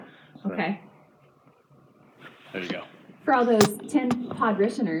Okay. There you go. For all those 10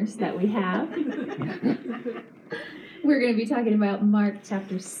 podritioners that we have, we're going to be talking about Mark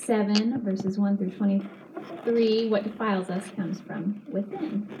chapter 7, verses 1 through 23. What defiles us comes from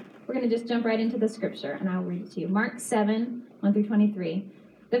within. We're going to just jump right into the scripture, and I'll read it to you. Mark 7, 1 through 23.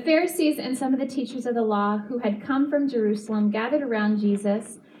 The Pharisees and some of the teachers of the law who had come from Jerusalem gathered around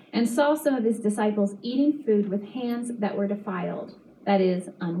Jesus and saw some of his disciples eating food with hands that were defiled, that is,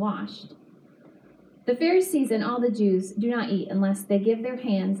 unwashed. The Pharisees and all the Jews do not eat unless they give their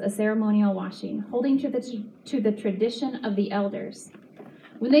hands a ceremonial washing, holding to the tradition of the elders.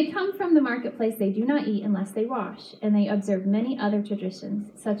 When they come from the marketplace, they do not eat unless they wash, and they observe many other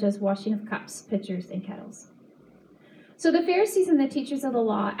traditions, such as washing of cups, pitchers, and kettles. So the Pharisees and the teachers of the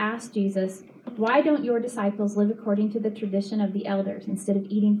law asked Jesus, "Why don't your disciples live according to the tradition of the elders instead of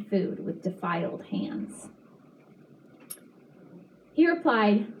eating food with defiled hands?" He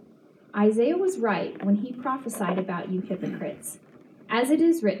replied, "Isaiah was right when he prophesied about you hypocrites. As it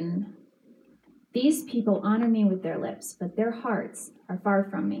is written, 'These people honor me with their lips, but their hearts are far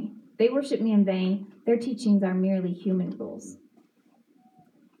from me. They worship me in vain. Their teachings are merely human rules.'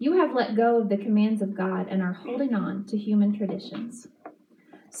 You have let go of the commands of God and are holding on to human traditions."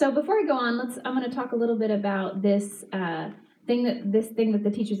 So before I go on, I'm going to talk a little bit about this thing that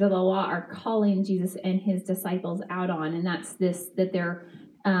the teachers of the law are calling Jesus and his disciples out on, and that's this, that they're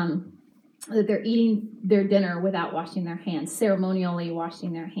eating their dinner without washing their hands, ceremonially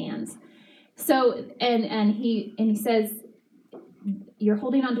washing their hands. So and he says, you're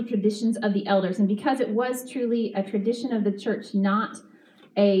holding on to traditions of the elders, and because it was truly a tradition of the church, not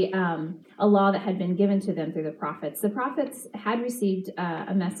a law that had been given to them through the prophets. The prophets had received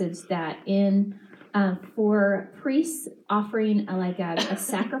a message that for priests offering a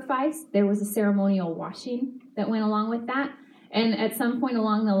sacrifice, there was a ceremonial washing that went along with that. And at some point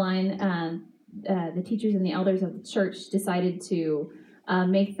along the line, the teachers and the elders of the church decided to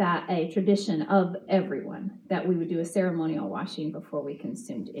make that a tradition of everyone, that we would do a ceremonial washing before we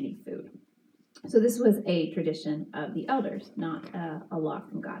consumed any food. So this was a tradition of the elders, not a law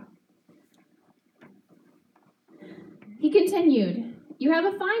from God. He continued, "You have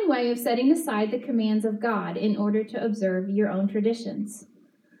a fine way of setting aside the commands of God in order to observe your own traditions.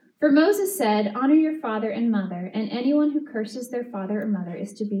 For Moses said, 'Honor your father and mother, and anyone who curses their father or mother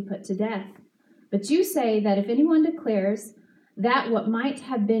is to be put to death.' But you say that if anyone declares that what might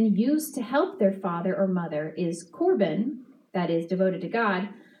have been used to help their father or mother is korban, that is, devoted to God,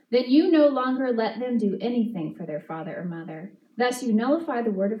 then you no longer let them do anything for their father or mother. Thus you nullify the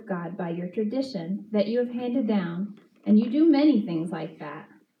word of God by your tradition that you have handed down, and you do many things like that."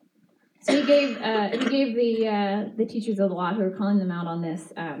 So he gave the teachers of the law who were calling them out on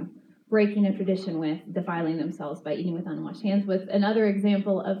this breaking a tradition with defiling themselves by eating with unwashed hands, with another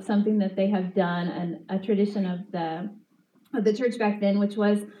example of something that they have done, and a tradition of the church back then, which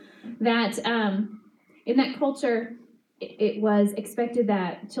was that in that culture, it was expected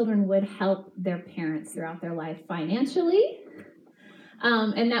that children would help their parents throughout their life financially,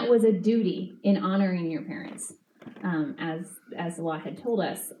 and that was a duty in honoring your parents, as the law had told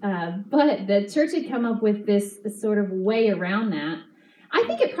us. But the church had come up with this sort of way around that. I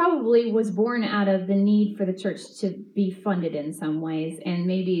think it probably was born out of the need for the church to be funded in some ways, and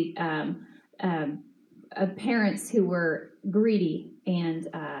maybe parents who were greedy and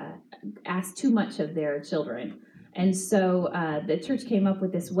asked too much of their children. And so the church came up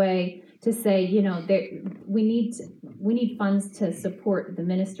with this way to say, we need funds to support the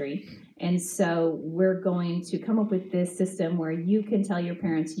ministry. And so we're going to come up with this system where you can tell your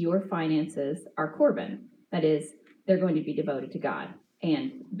parents your finances are korban. That is, they're going to be devoted to God.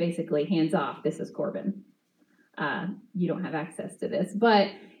 And basically, hands off, this is korban. You don't have access to this.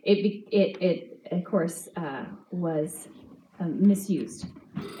 But it of course, was misused.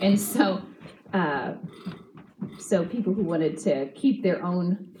 And so people who wanted to keep their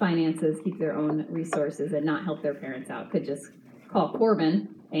own finances, keep their own resources, and not help their parents out could just call korban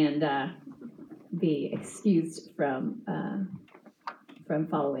and be excused from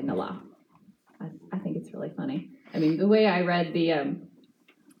following the law. I think it's really funny. I mean, the way I read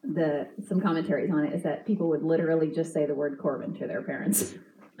some commentaries on it is that people would literally just say the word korban to their parents.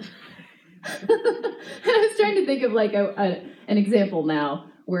 And I was trying to think of an example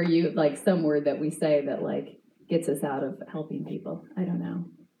now where you some word that we say that gets us out of helping people. I don't know.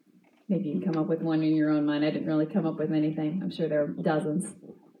 Maybe you can come up with one in your own mind. I didn't really come up with anything. I'm sure there are dozens.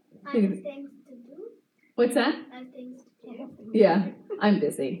 I have things to do. What's that? I have things to do. Yeah, I'm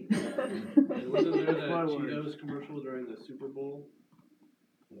busy. Wasn't there that Cheetos commercial during the Super Bowl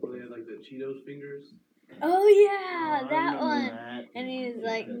where they had the Cheetos fingers? Oh yeah, I that remember one. that. And he was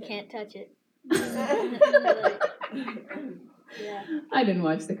like, can't touch it. Yeah. I didn't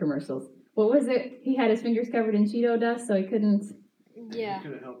watch the commercials. What was it? He had his fingers covered in Cheeto dust, so he couldn't Yeah.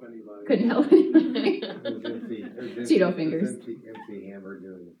 Couldn't help anybody. help anybody. It was empty. It was Cheeto empty, fingers. It was empty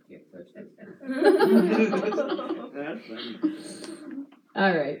hamburger and can't touch this. That's funny.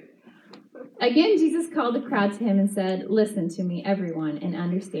 All right. Again, Jesus called the crowd to him and said, "Listen to me, everyone, and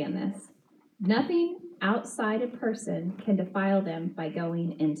understand this. Nothing outside a person can defile them by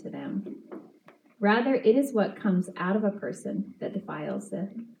going into them. Rather, it is what comes out of a person that defiles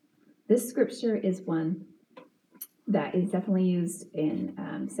them." This scripture is one that is definitely used in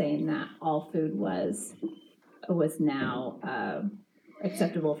saying that all food was now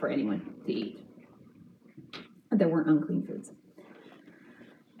acceptable for anyone to eat. There weren't unclean foods.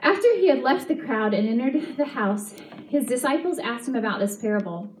 After he had left the crowd and entered the house, his disciples asked him about this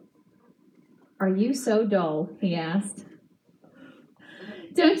parable. "Are you so dull?" he asked.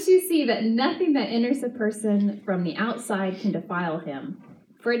 "Don't you see that nothing that enters a person from the outside can defile him?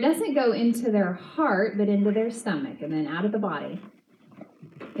 For it doesn't go into their heart, but into their stomach, and then out of the body."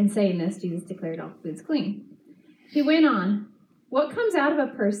 In saying this, Jesus declared all foods clean. He went on, "What comes out of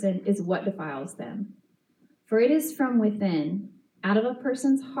a person is what defiles them. For it is from within, out of a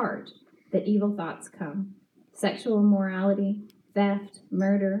person's heart, that evil thoughts come: sexual immorality, theft,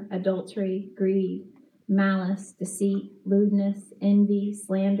 murder, adultery, greed, malice, deceit, lewdness, envy,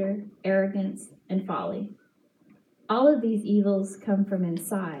 slander, arrogance, and folly. All of these evils come from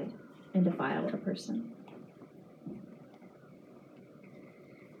inside and defile a person."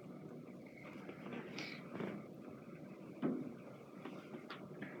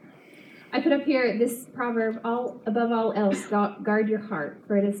 I put up here this proverb: above all else, guard your heart,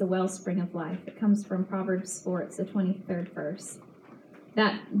 for it is the wellspring of life. It comes from Proverbs 4, it's the 23rd verse.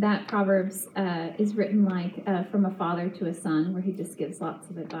 That Proverbs is written like from a father to a son, where he just gives lots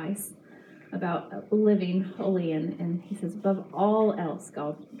of advice about living holy, and he says, above all else,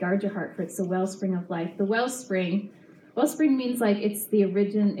 guard your heart, for it's the wellspring of life. The wellspring means like it's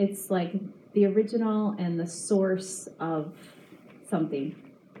like the original and the source of something.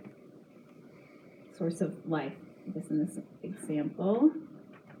 Source of life, I guess, in this example.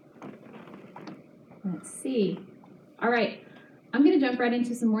 Let's see. All right, I'm going to jump right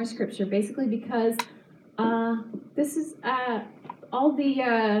into some more scripture, basically because this is all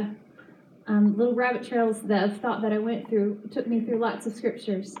the little rabbit trails of thought that I went through took me through lots of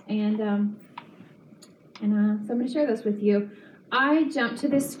scriptures, and so I'm going to share those with you. I jumped to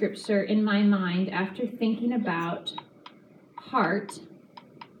this scripture in my mind after thinking about heart.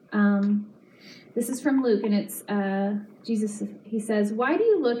 This is from Luke, and it's Jesus. He says, "Why do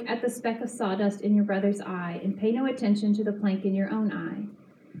you look at the speck of sawdust in your brother's eye and pay no attention to the plank in your own eye?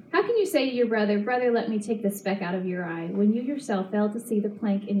 How can you say to your brother, 'Brother, let me take the speck out of your eye,' when you yourself fail to see the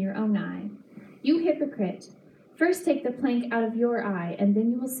plank in your own eye? You hypocrite! First take the plank out of your eye, and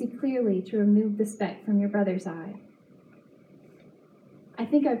then you will see clearly to remove the speck from your brother's eye." I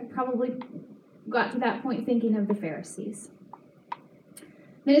think I probably got to that point thinking of the Pharisees.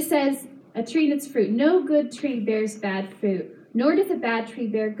 Then it says, "A tree and its fruit. No good tree bears bad fruit, nor does a bad tree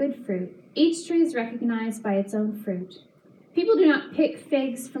bear good fruit. Each tree is recognized by its own fruit. People do not pick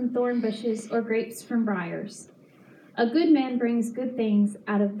figs from thorn bushes or grapes from briars. A good man brings good things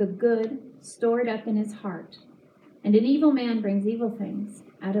out of the good stored up in his heart, and an evil man brings evil things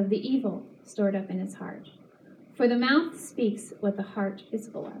out of the evil stored up in his heart. For the mouth speaks what the heart is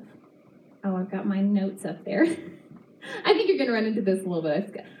full of." Oh, I've got my notes up there. I think you're going to run into this a little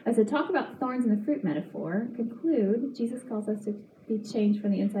bit. I said, talk about thorns in the fruit metaphor. Conclude, Jesus calls us to be changed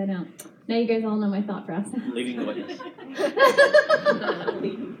from the inside out. Now you guys all know my thought process. Leading the witness.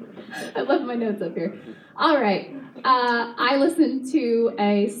 I love my notes up here. All right. I listened to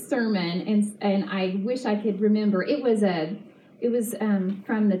a sermon, and I wish I could remember. It was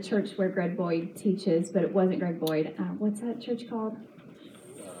from the church where Greg Boyd teaches, but it wasn't Greg Boyd. What's that church called?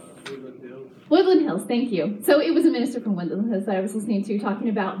 Woodland Hills, thank you. So it was a minister from Woodland Hills that I was listening to talking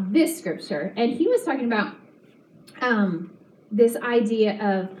about this scripture, and he was talking about this idea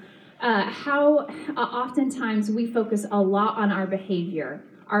of how oftentimes we focus a lot on our behavior,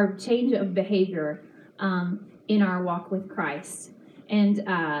 our change of behavior in our walk with Christ, and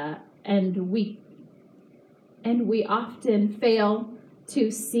we often fail to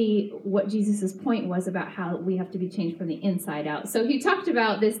see what Jesus' point was about how we have to be changed from the inside out. So he talked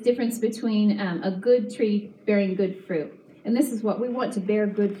about this difference between a good tree bearing good fruit. And this is what we want, to bear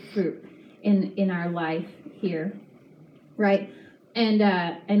good fruit in our life here, right?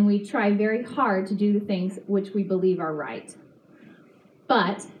 And we try very hard to do the things which we believe are right.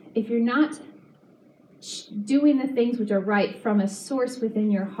 But if you're not doing the things which are right from a source within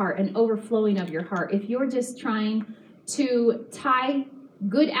your heart, an overflowing of your heart, if you're just trying to tie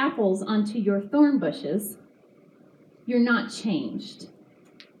good apples onto your thorn bushes, you're not changed.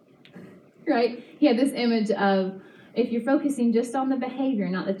 Right? He had this image of if you're focusing just on the behavior,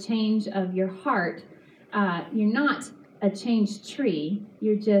 not the change of your heart, you're not a changed tree.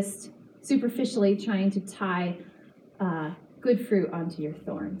 You're just superficially trying to tie good fruit onto your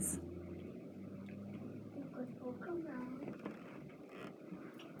thorns.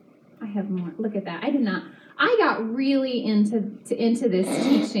 I have more. Look at that. I did not. I got really into this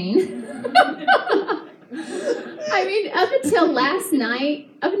teaching. I mean, up until last night,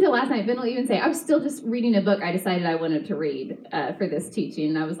 Ben will even say, I was still just reading a book I decided I wanted to read for this teaching.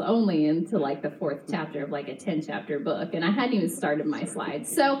 And I was only into like the 4th chapter of like a 10-chapter book. And I hadn't even started my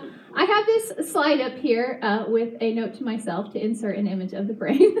slides. So I have this slide up here with a note to myself to insert an image of the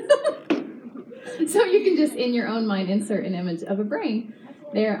brain. So you can just, in your own mind, insert an image of a brain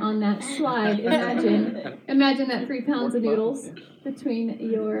there on that slide. Imagine that 3 pounds of noodles between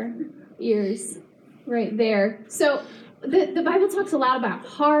your ears. Right there. So the Bible talks a lot about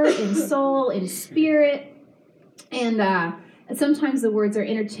heart and soul and spirit, and sometimes the words are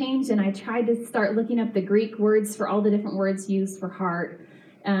interchanged, and I tried to start looking up the Greek words for all the different words used for heart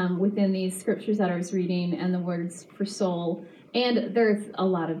within these scriptures that I was reading, and the words for soul. And there's a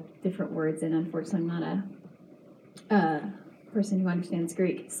lot of different words, and unfortunately I'm not a person who understands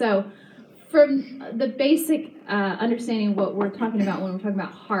Greek. So from the basic understanding of what we're talking about when we're talking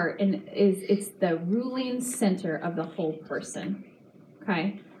about heart, and it's the ruling center of the whole person,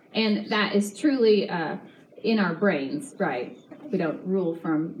 okay? And that is truly in our brains, right? We don't rule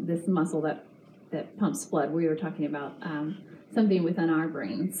from this muscle that pumps blood. We were talking about something within our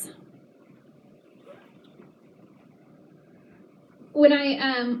brains. When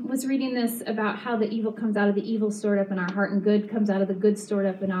I was reading this about how the evil comes out of the evil stored up in our heart and good comes out of the good stored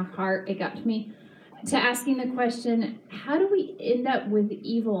up in our heart, it got to me to asking the question, how do we end up with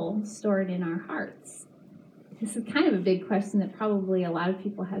evil stored in our hearts? This is kind of a big question that probably a lot of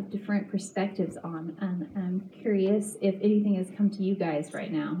people have different perspectives on, and I'm curious if anything has come to you guys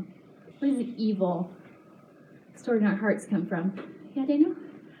right now. Where does the evil stored in our hearts come from? Yeah, Daniel?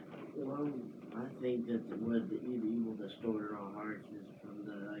 Well, I think that what the evil that's stored in our hearts is from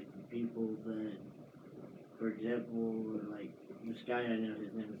the people that, for example, like this guy I know,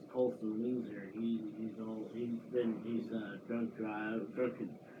 his name is Colson Weezer. He's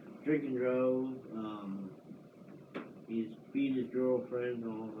drink and drove. He's beat his girlfriend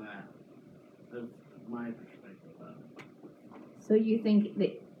and all that. That's my perspective of it. So you think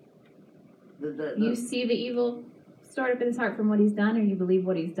that you see the evil stored up in his heart from what he's done, or you believe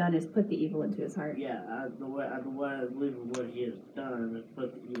what he's done is put the evil into his heart? Yeah, the way I believe what he has done is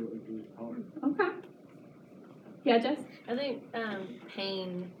put the evil into his heart. Okay. Yeah, Jess? I think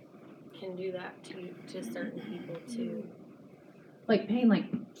pain can do that to certain people too. Like pain, like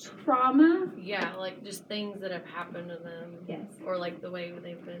trauma? Yeah, like just things that have happened to them. Yes. Or like the way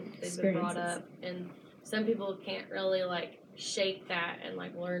they've been brought up. And some people can't really like shake that and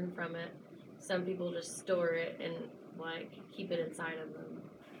like learn from it. Some people just store it and like keep it inside of them.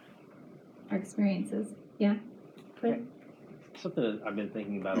 Our experiences. Yeah. Quinn? Something that I've been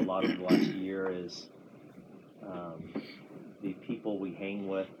thinking about a lot over the last year is the people we hang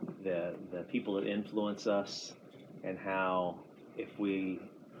with, the people that influence us, and how if we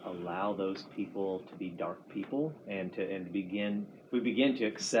allow those people to be dark people and begin to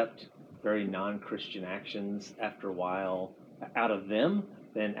accept very non-Christian actions after a while out of them,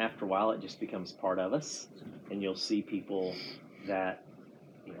 then after a while it just becomes part of us, and you'll see people that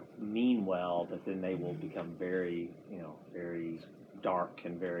mean well, but then they will become very dark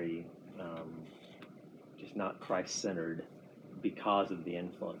and very just not Christ-centered because of the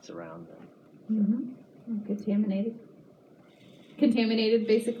influence around them. Mm-hmm. Contaminated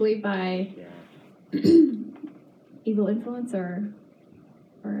basically by evil influence or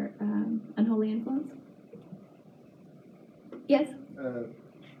unholy influence. Yes?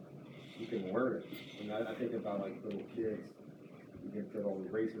 You can learn it. And I think about like little kids. You can put all the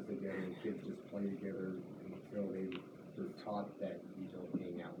races together and kids just play together until they're taught that you don't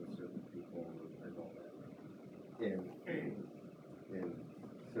hang out with certain people and all that. And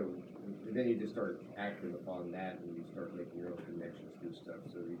so and then you just start acting upon that, and you start making your own connections through stuff,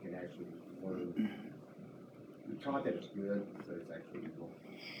 so you can actually learn. You're taught that it's good, so it's actually evil.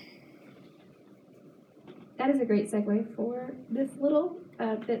 That is a great segue for this little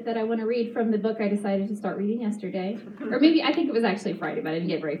bit that I want to read from the book I decided to start reading yesterday. Or maybe, I think it was actually Friday, but I didn't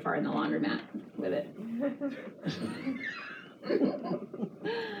get very far in the laundromat with it.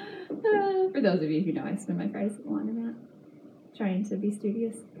 For those of you who know, I spend my Fridays at the laundromat trying to be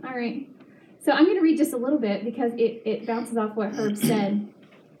studious. All right. So I'm going to read just a little bit because it bounces off what Herb said.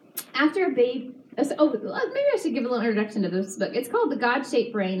 After a babe, maybe I should give a little introduction to this book. It's called The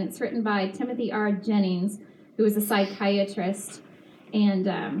God-Shaped Brain. It's written by Timothy R. Jennings, who is a psychiatrist, and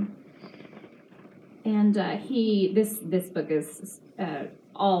this book is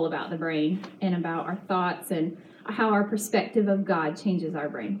all about the brain and about our thoughts and how our perspective of God changes our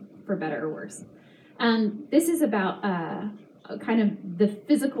brain, for better or worse. This is about kind of the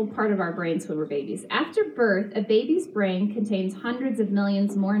physical part of our brains when we're babies. After birth, a baby's brain contains hundreds of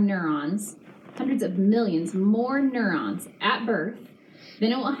millions more neurons at birth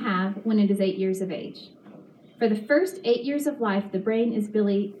than it will have when it is 8 years of age. For the first 8 years of life, the brain is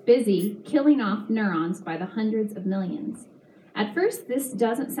busy killing off neurons by the hundreds of millions. At first, this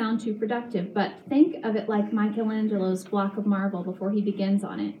doesn't sound too productive, but think of it like Michelangelo's block of marble before he begins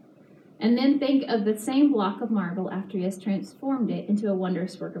on it. And then think of the same block of marble after he has transformed it into a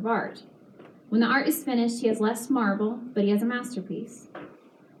wondrous work of art. When the art is finished, he has less marble, but he has a masterpiece.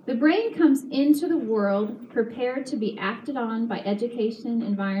 The brain comes into the world prepared to be acted on by education,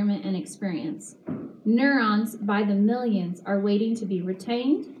 environment, and experience. Neurons by the millions are waiting to be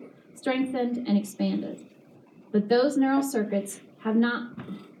retained, strengthened, and expanded. But those neural circuits that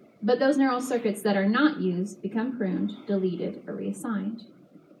are not used become pruned, deleted, or reassigned.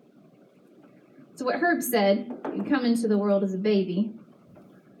 So what Herb said, you come into the world as a baby,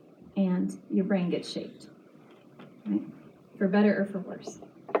 and your brain gets shaped, right? For better or for worse.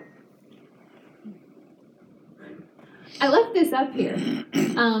 I left this up here.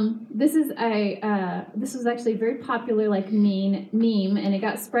 This was actually a very popular meme, and it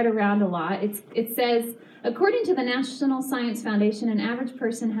got spread around a lot. It says, according to the National Science Foundation, an average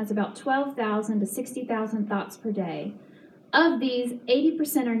person has about 12,000 to 60,000 thoughts per day. Of these,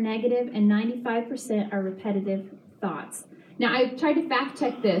 80% are negative and 95% are repetitive thoughts. Now, I tried to fact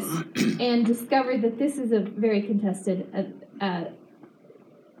check this and discovered that this is a very contested.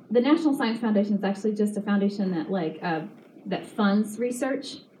 The National Science Foundation is actually just a foundation that funds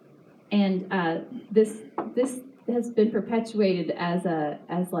research, and this has been perpetuated as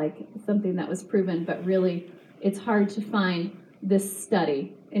something that was proven, but really it's hard to find this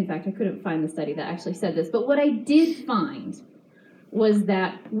study. In fact, I couldn't find the study that actually said this, but what I did find was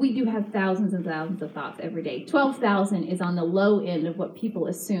that we do have thousands and thousands of thoughts every day. 12,000 is on the low end of what people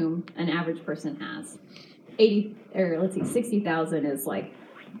assume an average person has. 60,000 is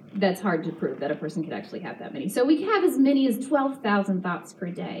that's hard to prove that a person could actually have that many. So we have as many as 12,000 thoughts per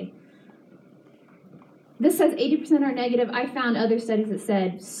day. This says 80% are negative. I found other studies that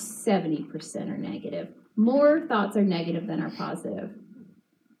said 70% are negative. More thoughts are negative than are positive.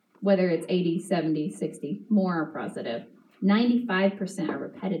 Whether it's 80, 70, 60, more are positive. 95% are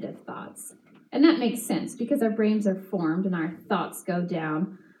repetitive thoughts. And that makes sense because our brains are formed and our thoughts go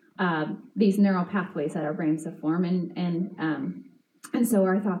down these neural pathways that our brains have formed. And so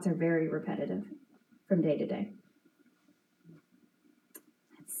our thoughts are very repetitive from day to day.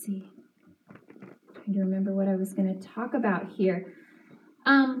 Let's see. I'm trying to remember what I was going to talk about here.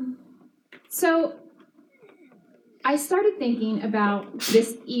 So I started thinking about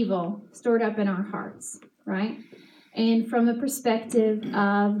this evil stored up in our hearts, right? And from the perspective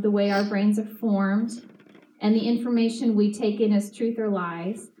of the way our brains are formed and the information we take in as truth or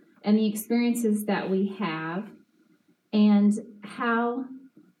lies and the experiences that we have, and how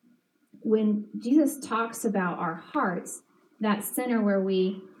when Jesus talks about our hearts, that center where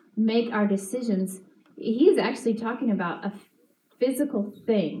we make our decisions, he's actually talking about a physical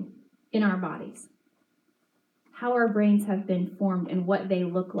thing in our bodies. How our brains have been formed and what they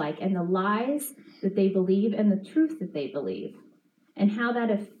look like, and the lies that they believe and the truth that they believe, and how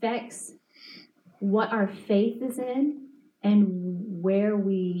that affects what our faith is in and where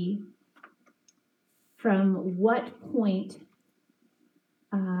we, from what point,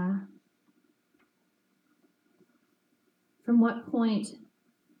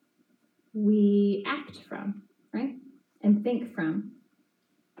 we act from, right? And think from.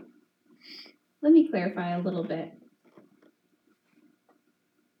 Let me clarify a little bit.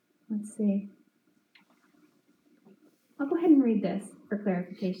 Let's see. I'll go ahead and read this for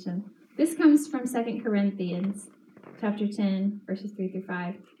clarification. This comes from 2 Corinthians chapter 10, verses 3 through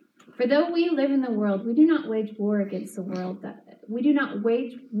 5. For though we live in the world, we do not wage war against the world. We do not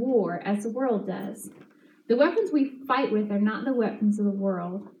wage war as the world does. The weapons we fight with are not the weapons of the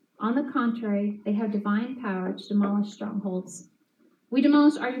world. On the contrary, they have divine power to demolish strongholds. We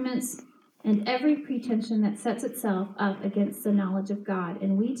demolish arguments and every pretension that sets itself up against the knowledge of God,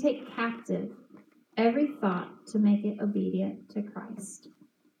 and we take captive every thought to make it obedient to Christ.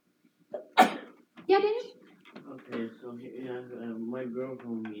 Yeah, Daniel? Okay, so yeah, my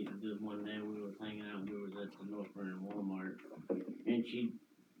girlfriend me this one day. We was hanging out. We was at the North Vernon Walmart, and she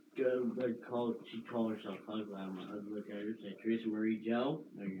called herself ugly. I'd look at her and say, Teresa Marie Joe,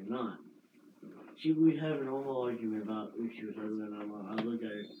 no, you're not. We having a whole argument about if she was ugly, and I look at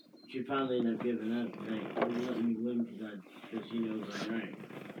her. She finally ended up giving up today. I'm letting me win because she knows I'm right.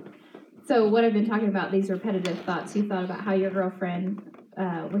 So what I've been talking about, these repetitive thoughts, you thought about how your girlfriend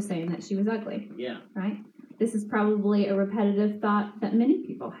was saying that she was ugly, Yeah. right? This is probably a repetitive thought that many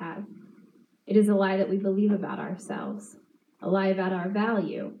people have. It is a lie that we believe about ourselves, a lie about our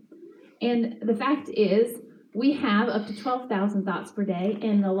value. And the fact is, we have up to 12,000 thoughts per day,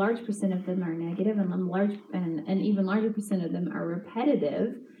 and a large percent of them are negative, and an even larger percent of them are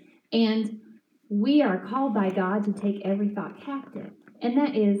repetitive. And we are called by God to take every thought captive. And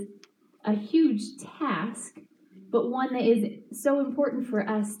that is a huge task, but one that is so important for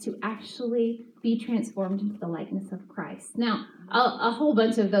us to actually be transformed into the likeness of Christ. Now, a whole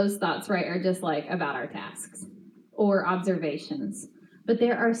bunch of those thoughts, right, are just like about our tasks or observations. But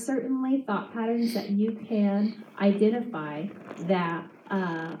there are certainly thought patterns that you can identify that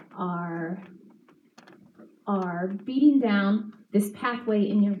are beating down this pathway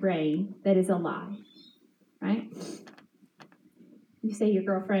in your brain that is a lie, right? You say your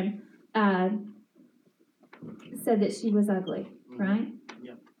girlfriend said that she was ugly, right?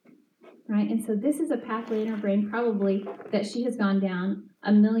 Yep. Right, and so this is a pathway in her brain probably that she has gone down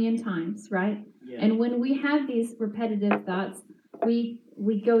 1,000,000 times, right? Yeah. And when we have these repetitive thoughts, we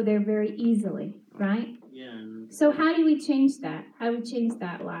go there very easily, right? Yeah. So how do we change that? How do we change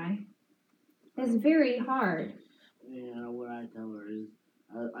that lie? It's very hard. Yeah, what I tell her is,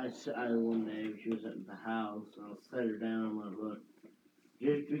 I one day she was at the house, and I set her down. I'm like, look,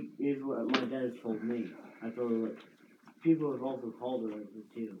 here's what my dad told me. I told her, look, people have also called her ugly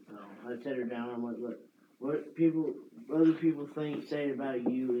too. So I set her down. I'm like, look, what other people say about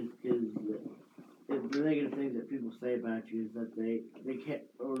you is because the negative things that people say about you is that they can't,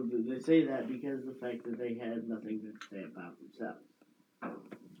 or they say that because of the fact that they had nothing to say about themselves.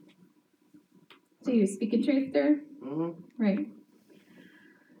 So you're speaking truth there? Mm-hmm. Right.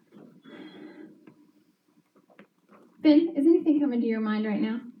 Ben, is anything coming to your mind right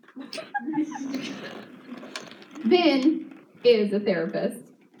now? Ben is a therapist,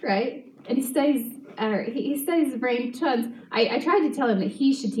 right? And he studies the brain tons. I tried to tell him that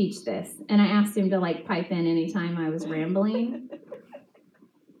he should teach this, and I asked him to like pipe in anytime I was rambling.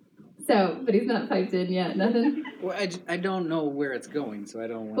 So, but he's not piped in yet, nothing. Well, I don't know where it's going, so I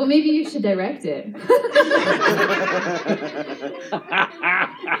don't want. Well, maybe you should direct it.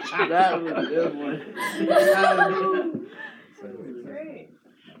 That was a good one.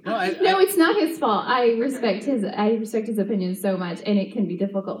 No, No, it's not his fault. I respect his opinion so much, and it can be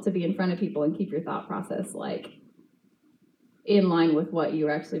difficult to be in front of people and keep your thought process like in line with what you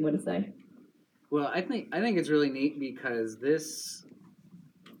actually want to say. Well, I think it's really neat because this,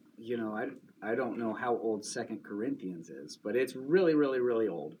 I don't know how old 2 Corinthians is, but it's really, really, really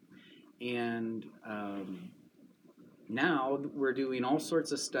old, and now we're doing all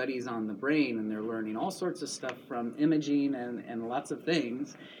sorts of studies on the brain, and they're learning all sorts of stuff from imaging and lots of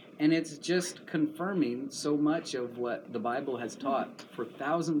things, and it's just confirming so much of what the Bible has taught for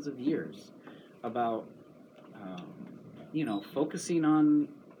thousands of years about, focusing on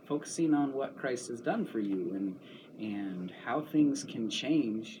what Christ has done for you and how things can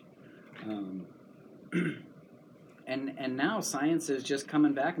change. And now science is just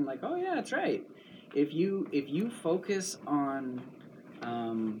coming back and like, oh yeah, that's right. If you focus on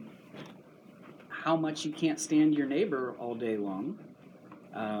how much you can't stand your neighbor all day long,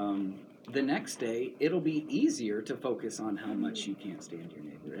 the next day it'll be easier to focus on how much you can't stand your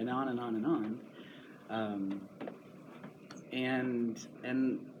neighbor, and on and on and on.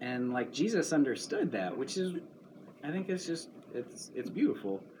 And like Jesus understood that, which is, I think it's just it's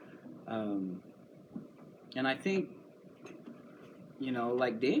beautiful. And I think,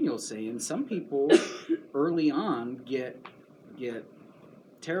 like Daniel's saying, some people early on get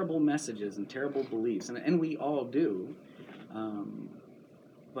terrible messages and terrible beliefs, and we all do.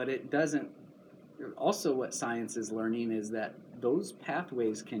 But it doesn't. Also, what science is learning is that those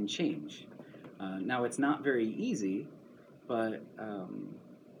pathways can change. Now, it's not very easy, but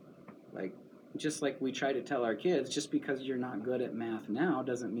just like we try to tell our kids, just because you're not good at math now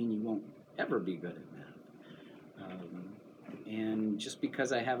doesn't mean you won't ever be good at math. And just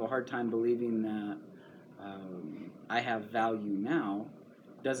because I have a hard time believing that I have value now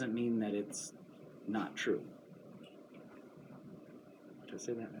doesn't mean that it's not true. Did I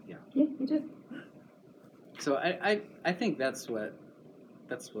say that? Yeah. Yeah, you did. So I think that's what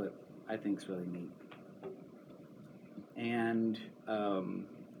I think is really neat. And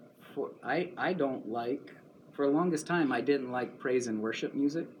I don't like, for the longest time, I didn't like praise and worship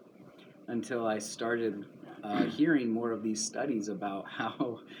music until I started hearing more of these studies about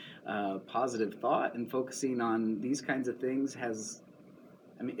how positive thought and focusing on these kinds of things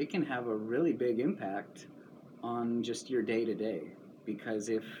it can have a really big impact on just your day to day. Because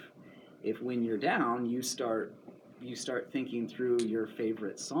if when you're down, you start thinking through your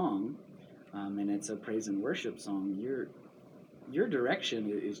favorite song, and it's a praise and worship song, your direction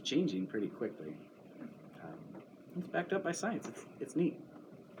is changing pretty quickly. It's backed up by science. It's neat.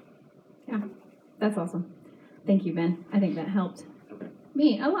 Yeah, that's awesome. Thank you, Ben. I think that helped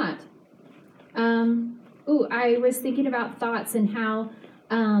me a lot. I was thinking about thoughts and how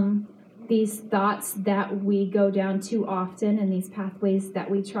these thoughts that we go down too often and these pathways that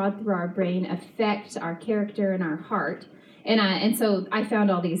we trod through our brain affect our character and our heart. And so I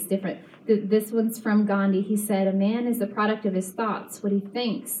found all these different. This one's from Gandhi. He said, "A man is the product of his thoughts. What he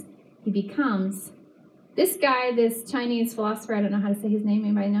thinks, he becomes." This guy, this Chinese philosopher, I don't know how to say his name.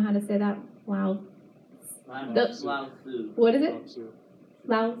 Anybody know how to say that? Wow. Lao Tzu. What is it?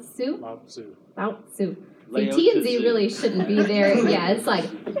 Lao Tzu? Lao Tzu. Lao Tzu. Lao See, T and Z Tzu. really shouldn't be there. Yeah, it's like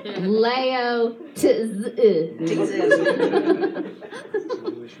Lao Tzu.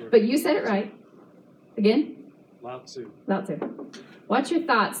 But you said it right. Again? Lao Tzu. Lao Tzu. Watch your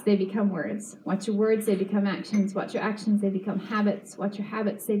thoughts, they become words. Watch your words, they become actions. Watch your actions, they become habits. Watch your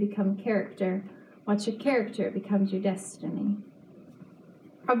habits, they become character. Watch your character, it becomes your destiny.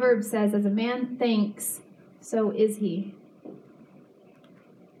 Proverbs says, as a man thinks, so is he.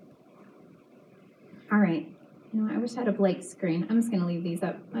 All right. I wish I had a blank screen. I'm just going to leave these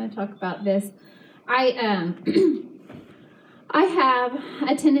up. I'm going to talk about this. I have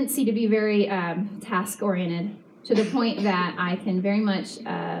a tendency to be very task-oriented, to the point that I can very much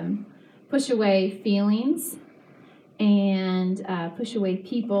push away feelings and push away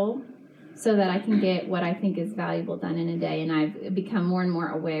people so that I can get what I think is valuable done in a day. And I've become more and more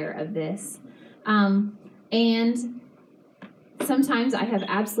aware of this. And sometimes I have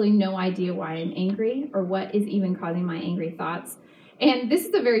absolutely no idea why I'm angry or what is even causing my angry thoughts. And this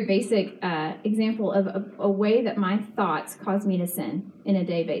is a very basic example of a way that my thoughts cause me to sin in a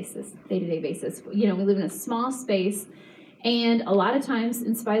day-to-day basis. We live in a small space, and a lot of times,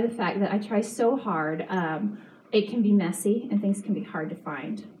 in spite of the fact that I try so hard, it can be messy and things can be hard to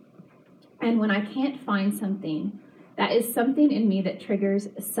find. And when I can't find something, that is something in me that triggers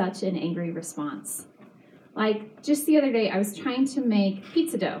such an angry response. Like, just the other day, I was trying to make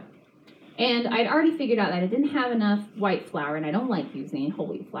pizza dough. And I'd already figured out that I didn't have enough white flour, and I don't like using whole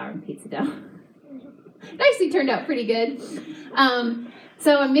wheat flour in pizza dough. It actually turned out pretty good.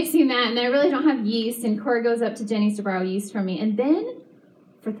 So I'm mixing that, and then I really don't have yeast, and Cora goes up to Jenny's to borrow yeast from me. And then,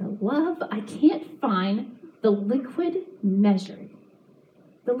 for the love, I can't find the liquid measured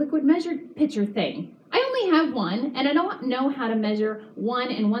pitcher thing. I only have one, and I don't know how to measure 1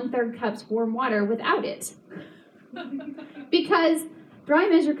 1/3 cups warm water without it. Because dry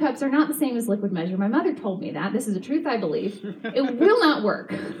measure cups are not the same as liquid measure. My mother told me that. This is a truth I believe. It will not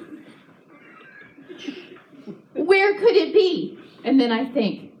work. Where could it be? And then I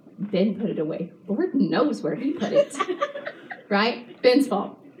think, Ben put it away. Lord knows where he put it. Right? Ben's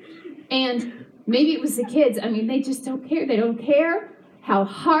fault. And maybe it was the kids. They just don't care. They don't care how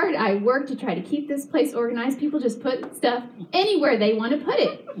hard I work to try to keep this place organized. People just put stuff anywhere they want to put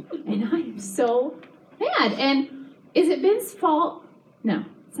it. And I'm so mad. And is it Ben's fault? No,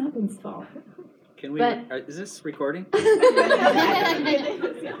 it's not Ben's fault. Can we? Is this recording? It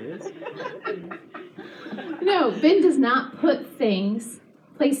is. No, Ben does not put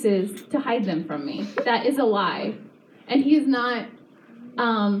places to hide them from me. That is a lie. And he's not,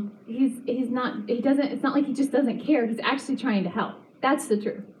 it's not like he just doesn't care. He's actually trying to help. That's the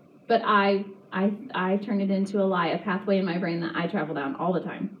truth. But I turn it into a lie, a pathway in my brain that I travel down all the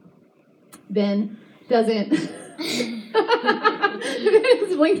time. Ben doesn't. Ben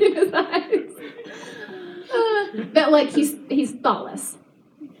is blinking his eyes. That he's thoughtless,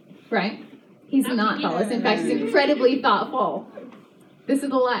 right? He's not thoughtless. In fact, he's incredibly thoughtful. This is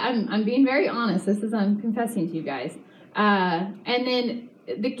a lie. I'm being very honest. I'm confessing to you guys. And then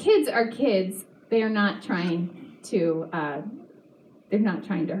the kids are kids. They are not trying to. They're not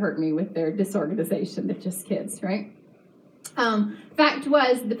trying to hurt me with their disorganization. They're just kids, right? Fact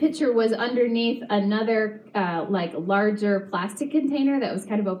was, the pitcher was underneath another larger plastic container that was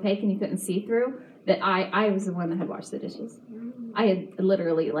kind of opaque and you couldn't see through. That I was the one that had washed the dishes. I had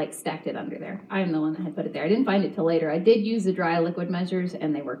literally stacked it under there. I am the one that had put it there. I didn't find it till later. I did use the dry liquid measures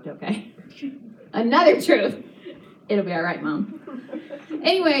and they worked okay. Another truth. It'll be all right, Mom.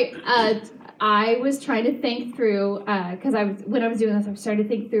 Anyway, I was trying to think through, because when I was doing this, I started to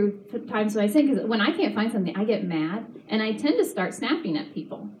think through times when I sin, because when I can't find something, I get mad, and I tend to start snapping at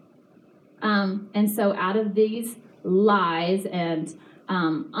people. And so out of these lies and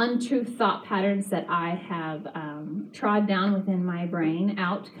untrue thought patterns that I have trod down within my brain,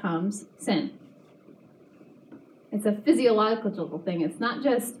 out comes sin. It's a physiological thing. It's not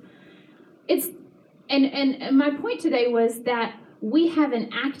just, and my point today was that we have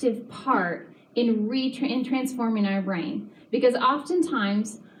an active part in transforming our brain, because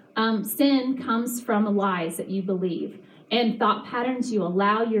oftentimes sin comes from lies that you believe and thought patterns you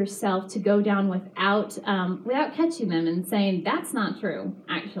allow yourself to go down without catching them and saying, that's not true,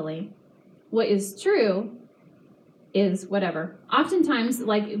 actually. What is true is whatever. Oftentimes,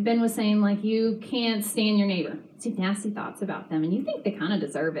 like Ben was saying, like, you can't stand your neighbor. It's nasty thoughts about them, and you think they kind of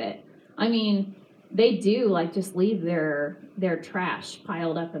deserve it. I mean, they do, like, just leave their trash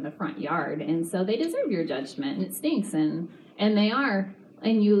piled up in the front yard, and so they deserve your judgment, and it stinks, and they are,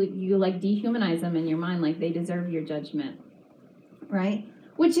 and you like dehumanize them in your mind, like they deserve your judgment, right?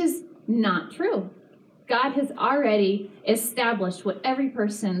 Which is not true. God has already established what every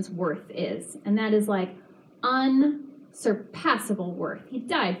person's worth is, and that is like unsurpassable worth. He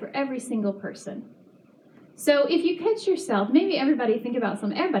died for every single person. So if you catch yourself, maybe everybody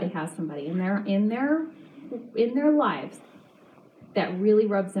has somebody in their lives that really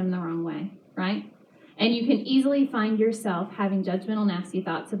rubs them the wrong way, right? And you can easily find yourself having judgmental, nasty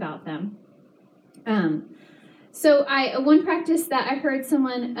thoughts about them. So one practice that I heard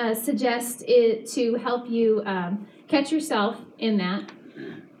someone suggest to help you catch yourself in that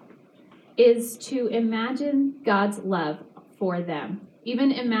is to imagine God's love for them.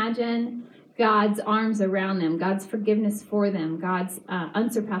 Even imagine God's arms around them, God's forgiveness for them, God's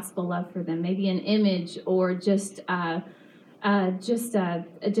unsurpassable love for them. Maybe an image or just a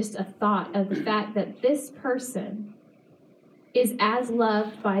thought of the fact that this person is as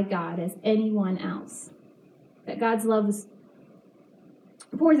loved by God as anyone else. That God's love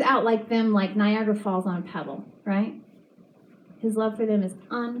pours out like Niagara Falls on a pebble, right? His love for them is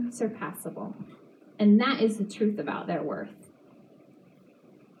unsurpassable. And that is the truth about their worth.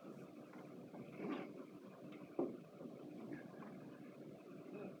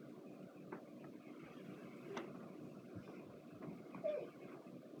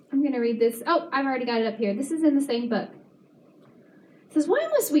 I'm going to read this. Oh, I've already got it up here. This is in the same book. It says, why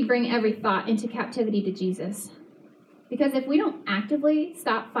must we bring every thought into captivity to Jesus? Because if we don't actively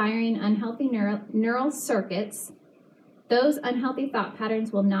stop firing unhealthy neural circuits, those unhealthy thought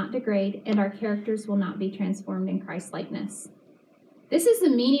patterns will not degrade and our characters will not be transformed in Christ-likeness. This is the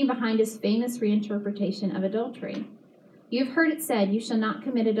meaning behind his famous reinterpretation of adultery. You have heard it said, you shall not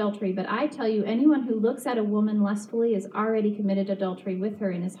commit adultery, but I tell you, anyone who looks at a woman lustfully has already committed adultery with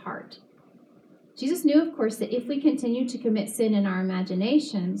her in his heart. Jesus knew, of course, that if we continue to commit sin in our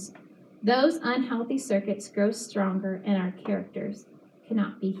imaginations, those unhealthy circuits grow stronger and our characters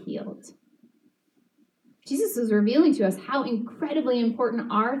cannot be healed. Jesus is revealing to us how incredibly important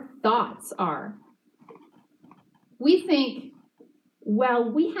our thoughts are. We think,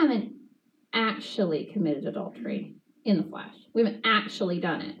 well, we haven't actually committed adultery in the flesh. We haven't actually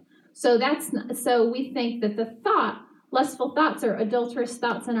done it. So we think that the lustful thoughts or adulterous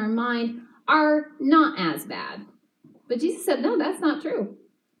thoughts in our mind are not as bad. But Jesus said, no, that's not true.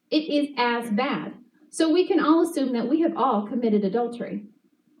 It is as bad. So we can all assume that we have all committed adultery.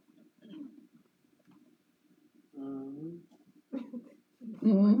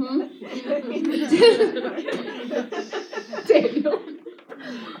 Mm-hmm. Daniel.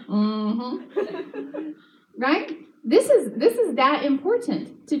 Mm-hmm. Right? This is that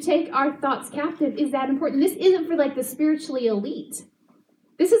important. To take our thoughts captive is that important. This isn't for like the spiritually elite.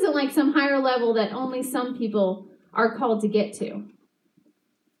 This isn't like some higher level that only some people are called to get to.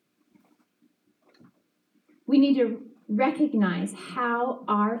 We need to recognize how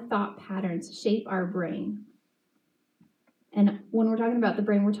our thought patterns shape our brain. And when we're talking about the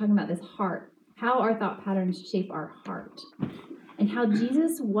brain, we're talking about this heart. How our thought patterns shape our heart. And how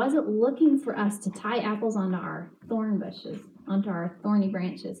Jesus wasn't looking for us to tie apples onto our thorn bushes, onto our thorny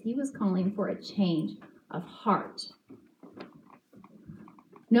branches. He was calling for a change of heart.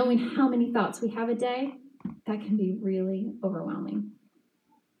 Knowing how many thoughts we have a day, that can be really overwhelming.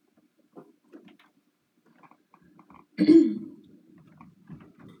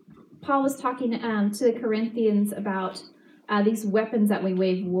 Paul was talking to the Corinthians about these weapons that we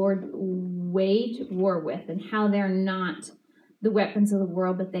wage war with, and how they're not the weapons of the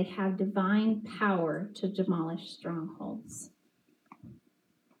world, but they have divine power to demolish strongholds.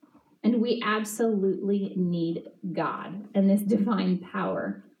 And we absolutely need God and this divine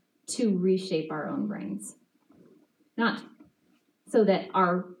power to reshape our own brains. Not so that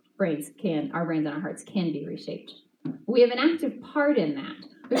our brains and our hearts can be reshaped. We have an active part in that.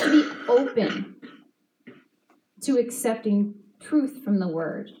 We have to be open to accepting truth from the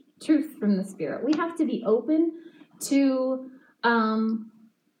Word, truth from the Spirit. We have to be open to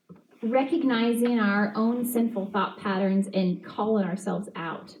recognizing our own sinful thought patterns and calling ourselves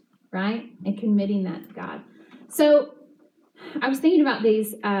out, right? And committing that to God. So I was thinking about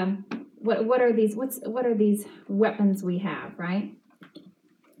these. What are these? What are these weapons we have, right?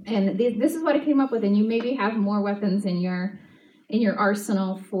 And this is what I came up with. And you maybe have more weapons in your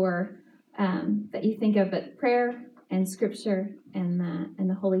arsenal for that you think of, but prayer and Scripture and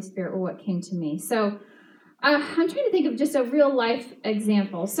the Holy Spirit were what came to me. So I'm trying to think of just a real life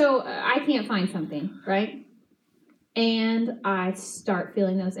example. So I can't find something, right? And I start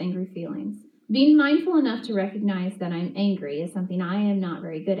feeling those angry feelings. Being mindful enough to recognize that I'm angry is something I am not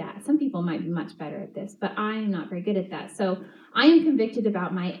very good at. Some people might be much better at this, but I am not very good at that. So I am convicted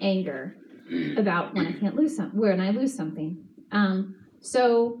about my anger, about when I lose something.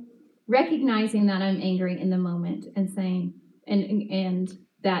 So recognizing that I'm angry in the moment and saying, and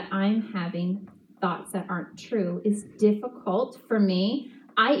that I'm having thoughts that aren't true is difficult for me.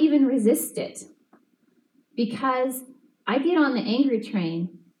 I even resist it because I get on the angry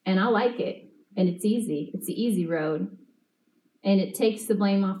train and I like it. And it's easy. It's the easy road. And it takes the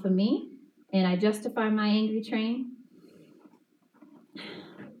blame off of me. And I justify my angry train.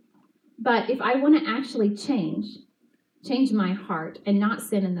 But if I want to actually change my heart and not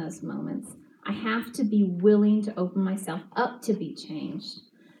sin in those moments, I have to be willing to open myself up to be changed.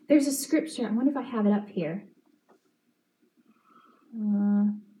 There's a scripture. I wonder if I have it up here.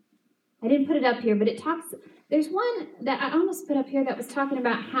 I didn't put it up here, but it talks. There's one that I almost put up here that was talking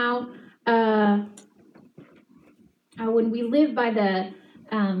about how when we live by the,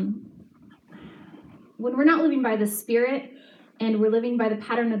 when we're not living by the Spirit and we're living by the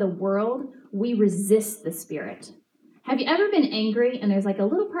pattern of the world, we resist the Spirit. Have you ever been angry and there's like a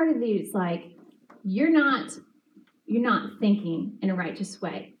little part of you that's like, you're not thinking in a righteous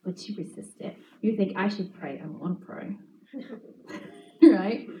way, but you resist it. You think, I should pray. I want to pray.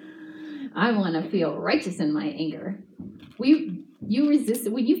 Right? I want to feel righteous in my anger. You resist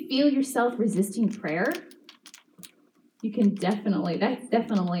it. When you feel yourself resisting prayer, that's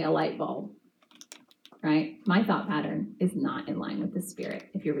definitely a light bulb, right? My thought pattern is not in line with the Spirit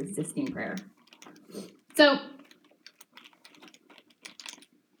if you're resisting prayer. So,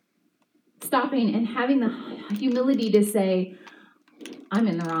 stopping and having the humility to say, I'm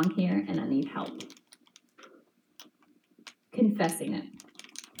in the wrong here and I need help. Confessing it.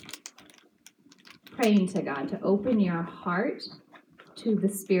 Praying to God to open your heart to the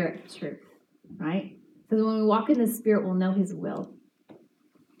Spirit of truth, right? Because when we walk in the Spirit, we'll know His will.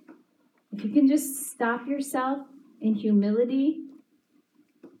 If you can just stop yourself in humility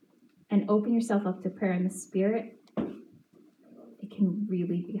and open yourself up to prayer in the Spirit, it can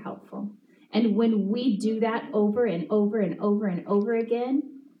really be helpful. And when we do that over and over and over and over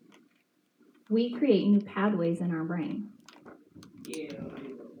again, we create new pathways in our brain.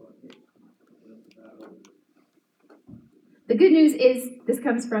 The good news is, this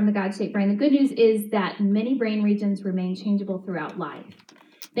comes from the God-shaped brain, the good news is that many brain regions remain changeable throughout life,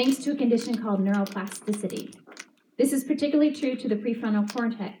 thanks to a condition called neuroplasticity. This is particularly true to the prefrontal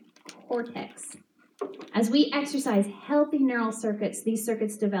cortex. As we exercise healthy neural circuits, these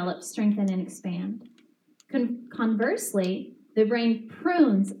circuits develop, strengthen, and expand. Conversely, the brain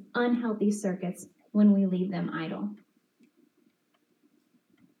prunes unhealthy circuits when we leave them idle.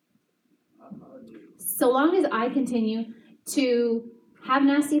 So long as I continue to have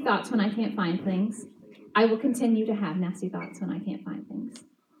nasty thoughts when I can't find things, I will continue to have nasty thoughts when I can't find things.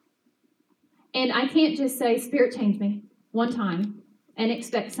 And I can't just say, Spirit, change me one time and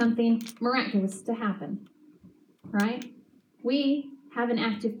expect something miraculous to happen, right? We have an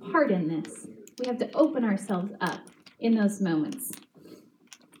active part in this. We have to open ourselves up in those moments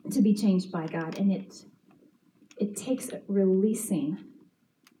to be changed by God. And it takes releasing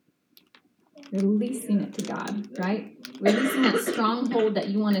it to God, right? Releasing that stronghold that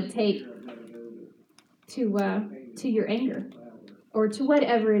you want to take to your anger or to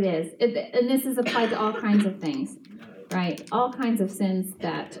whatever it is. And this is applied to all kinds of things, right? All kinds of sins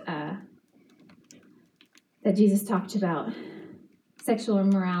that Jesus talked about. Sexual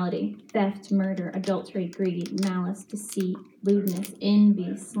immorality, theft, murder, adultery, greed, malice, deceit, lewdness,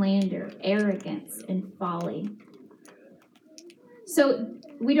 envy, slander, arrogance, and folly. So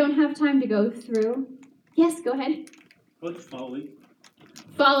we don't have time to go through. Yes, go ahead. What's folly?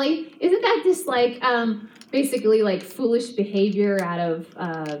 Folly, isn't that just like basically like foolish behavior out of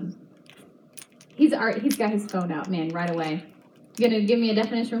He's got his phone out, man, right away. You gonna give me a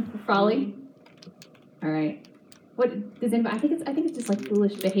definition for folly? All right. What does anybody? I think it's just like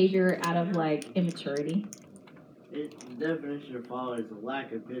foolish behavior out of like immaturity. The definition of folly is a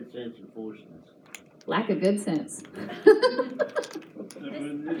lack of good sense and foolishness. Lack of good sense.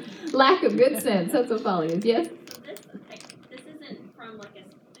 Lack of good sense. That's what folly is. Yes. So this isn't from like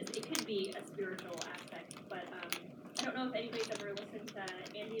it could be a spiritual aspect, but I don't know if anybody's ever listened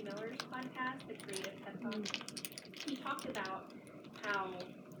to Andy Miller's podcast, The Creative Pep Talk. He talked about how,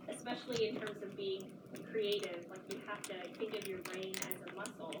 especially in terms of being creative, like you have to think of your brain as a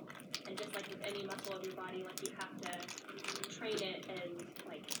muscle, and just like with any muscle of your body, like you have to train it and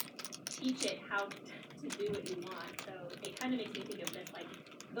like teach it how to do what you want. So it kind of makes me think of this, like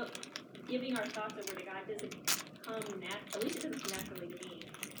giving our thoughts over to God doesn't come at least it doesn't come naturally to me.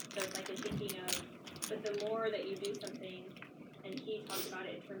 So it's like I'm thinking of, but the more that you do something, and he talks about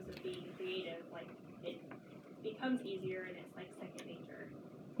it in terms of being creative, like it becomes easier and it's like second nature.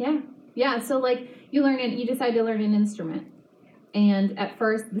 Yeah. So like you decide to learn an instrument, and at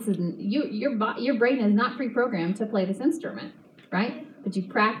first this is your brain is not pre-programmed to play this instrument, right? But you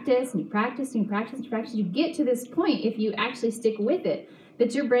practice and you practice and you practice and you practice. You get to this point, if you actually stick with it,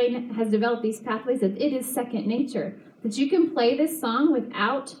 that your brain has developed these pathways that it is second nature. That you can play this song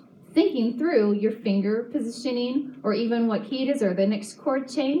without thinking through your finger positioning or even what key it is or the next chord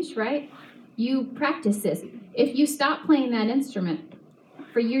change, right? You practice this. If you stop playing that instrument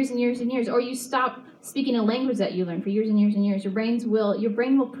for years and years and years, or you stop speaking a language that you learned for years and years and years, your brain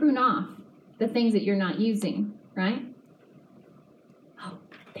will prune off the things that you're not using, right? Oh,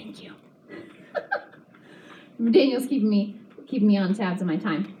 thank you. Daniel's keeping me on tabs of my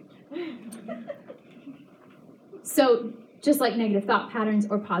time. So just like negative thought patterns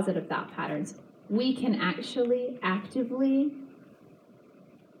or positive thought patterns, we can actually actively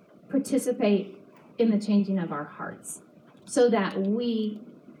participate in the changing of our hearts so that we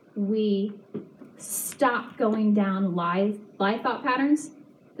stop going down lie thought patterns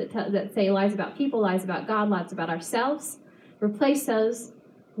that say lies about people, lies about God, lies about ourselves. Replace those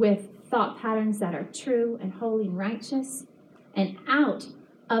with thought patterns that are true and holy and righteous, and out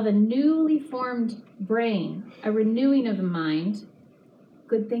of a newly formed brain, a renewing of the mind,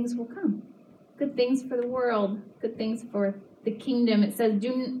 good things will come. Good things for the world, good things for the kingdom. It says,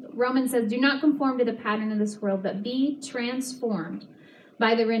 Romans says, do not conform to the pattern of this world, but be transformed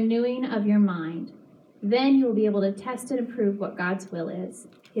by the renewing of your mind. Then you will be able to test and approve what God's will is,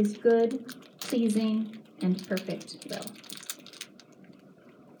 his good, pleasing, and perfect will.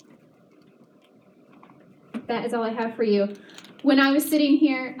 That is all I have for you. When I was sitting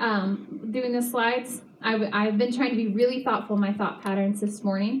here doing the slides, I've been trying to be really thoughtful in my thought patterns this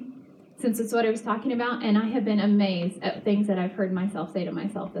morning, since it's what I was talking about, and I have been amazed at things that I've heard myself say to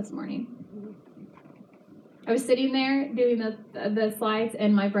myself this morning. I was sitting there doing the slides,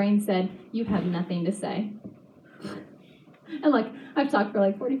 and my brain said, you have nothing to say. And like, I've talked for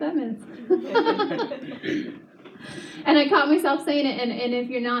like 45 minutes. And I caught myself saying it, and if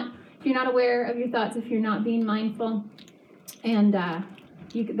you're not aware of your thoughts, if you're not being mindful, and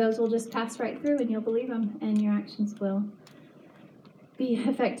those will just pass right through, and you'll believe them, and your actions will be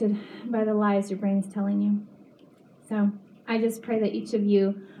affected by the lies your brain is telling you. So I just pray that each of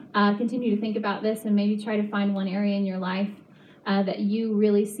you continue to think about this and maybe try to find one area in your life that you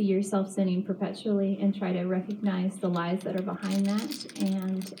really see yourself sinning perpetually, and try to recognize the lies that are behind that,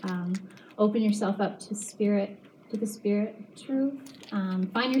 and open yourself up to the Spirit truth.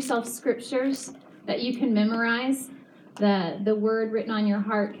 Find yourself scriptures that you can memorize. The word written on your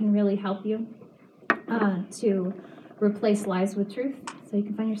heart can really help you to replace lies with truth. So you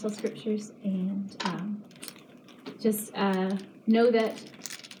can find yourself scriptures, and just know that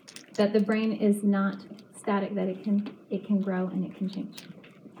the brain is not static, that it can grow and it can change.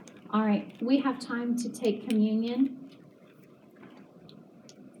 All right, we have time to take communion.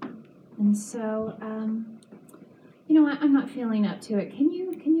 And so, you know what? I'm not feeling up to it. Can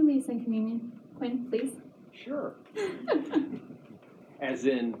you lead us in communion, Quinn, please? Sure. As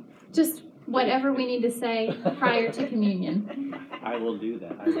in? Just whatever we need to say prior to communion. I will do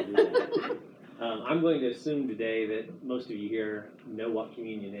that. I'm going to assume today that most of you here know what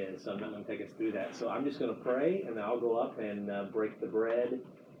communion is, so I'm not going to take us through that. So I'm just going to pray, and then I'll go up and break the bread,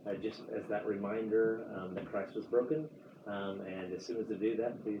 just as that reminder that Christ was broken. And as soon as I do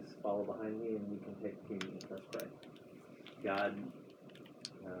that, please follow behind me, and we can take communion. Let's pray. God,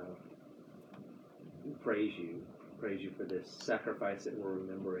 we praise you. Praise you for this sacrifice that we're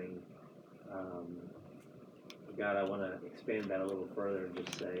remembering. God, I want to expand that a little further and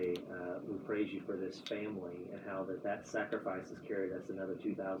just say we praise you for this family and how that sacrifice has carried us another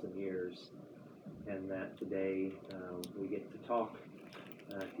 2,000 years and that today we get to talk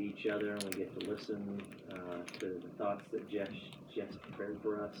to each other, and we get to listen to the thoughts that Jess prepared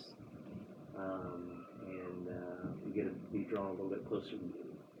for us, and we get to be drawn a little bit closer to you.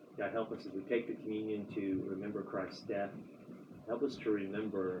 God, help us as we take the communion to remember Christ's death. Help us to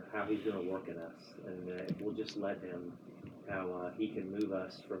remember how he's going to work in us, and that we'll just let him, how he can move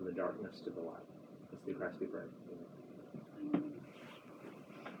us from the darkness to the light. Let's do Christ be praised. Amen.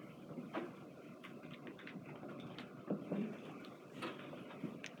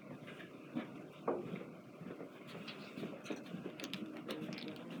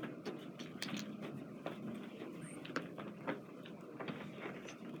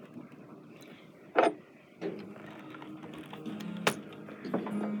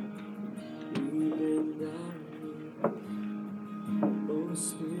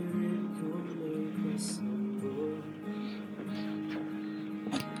 Spirit, come make us humble.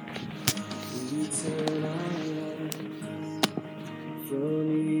 We turn our lives from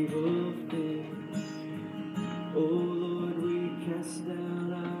evil